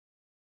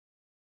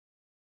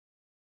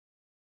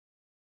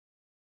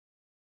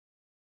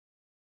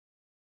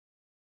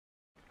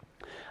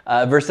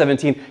Verse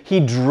 17, he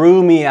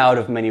drew me out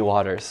of many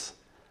waters.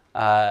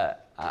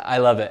 I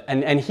love it.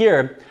 And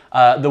here,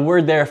 the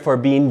word there for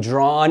being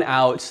drawn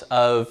out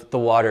of the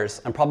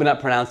waters, I'm probably not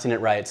pronouncing it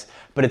right,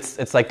 but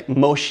it's like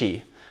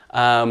moshi,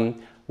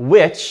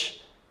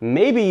 which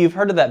maybe you've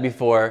heard of that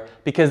before,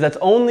 because that's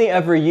only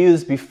ever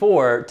used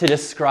before to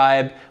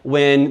describe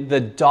when the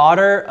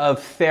daughter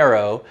of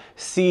Pharaoh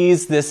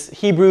sees this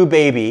Hebrew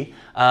baby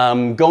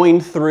going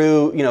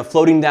through,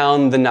 floating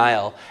down the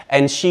Nile,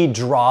 and she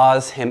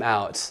draws him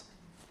out.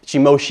 She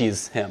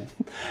moshis him.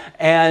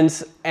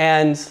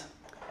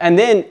 And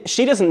then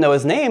she doesn't know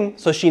his name,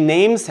 so she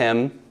names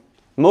him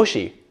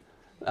Moshi,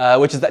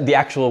 which is the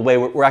actual way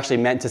we're actually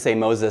meant to say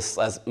Moses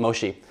as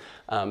Moshi,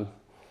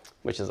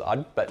 which is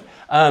odd.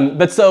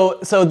 But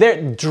so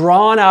they're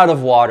drawn out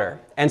of water.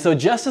 And so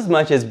just as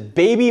much as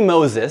baby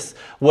Moses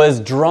was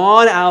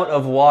drawn out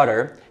of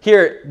water,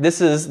 here,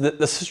 this is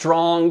the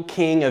strong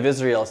king of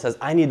Israel says,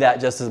 I need that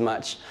just as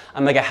much.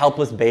 I'm like a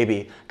helpless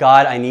baby.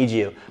 God, I need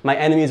you. My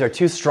enemies are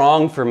too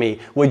strong for me.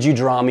 Would you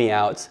draw me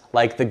out?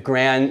 Like the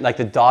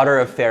daughter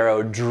of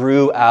Pharaoh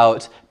drew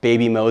out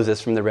baby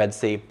Moses from the Red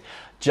Sea.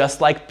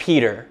 Just like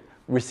Peter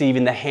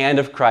receiving the hand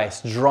of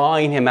Christ,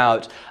 drawing him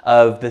out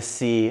of the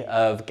Sea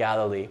of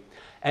Galilee.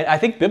 And I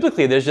think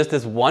biblically there's just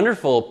this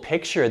wonderful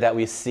picture that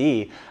we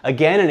see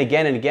again and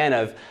again and again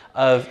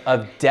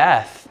of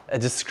death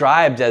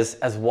described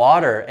as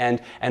water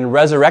and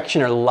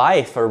resurrection or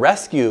life or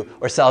rescue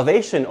or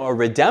salvation or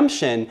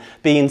redemption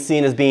being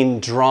seen as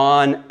being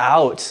drawn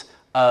out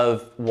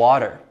of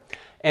water.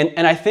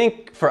 And I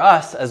think for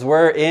us, as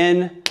we're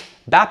in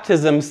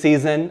baptism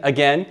season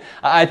again,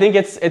 I think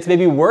it's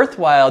maybe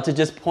worthwhile to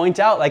just point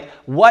out like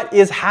what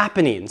is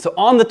happening. So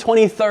on the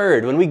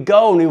 23rd, when we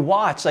go and we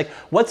watch, like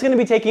what's going to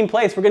be taking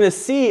place, we're going to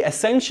see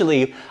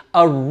essentially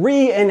a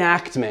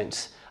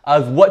reenactment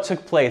of what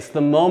took place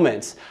the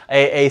moment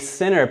a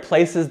sinner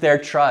places their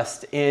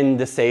trust in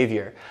the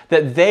Savior,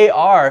 that they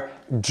are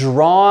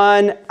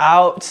drawn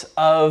out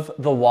of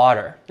the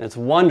water. And it's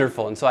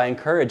wonderful. And so I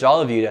encourage all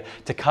of you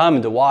to come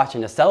and to watch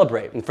and to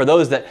celebrate. And for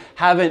those that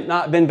haven't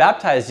not been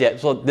baptized yet,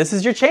 so this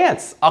is your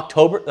chance.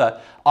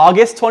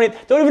 August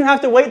 20th. Don't even have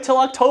to wait till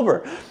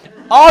October.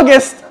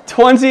 August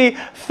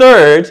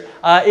 23rd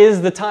is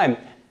the time.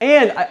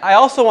 And I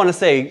also want to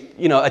say,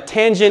 a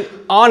tangent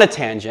on a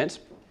tangent.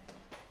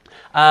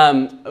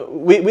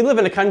 We live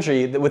in a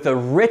country with a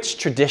rich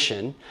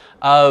tradition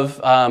of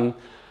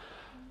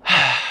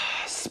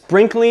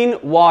sprinkling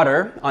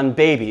water on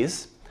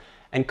babies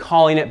and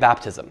calling it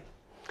baptism.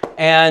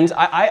 And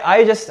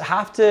I just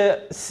have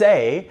to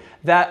say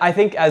that I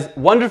think as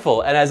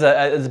wonderful and as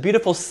a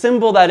beautiful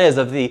symbol that is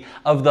of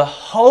the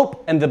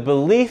hope and the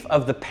belief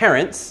of the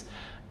parents,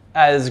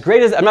 as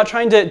great as, I'm not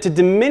trying to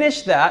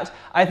diminish that,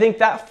 I think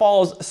that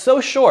falls so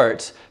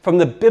short from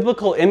the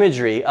biblical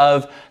imagery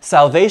of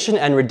salvation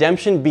and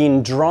redemption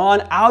being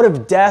drawn out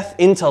of death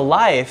into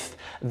life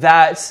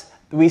that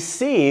we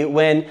see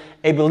when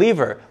a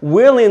believer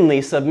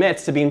willingly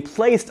submits to being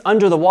placed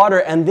under the water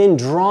and then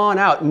drawn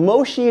out,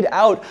 moshied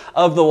out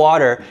of the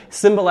water,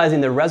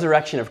 symbolizing the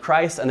resurrection of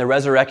Christ and the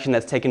resurrection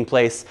that's taken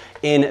place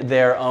in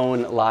their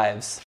own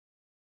lives.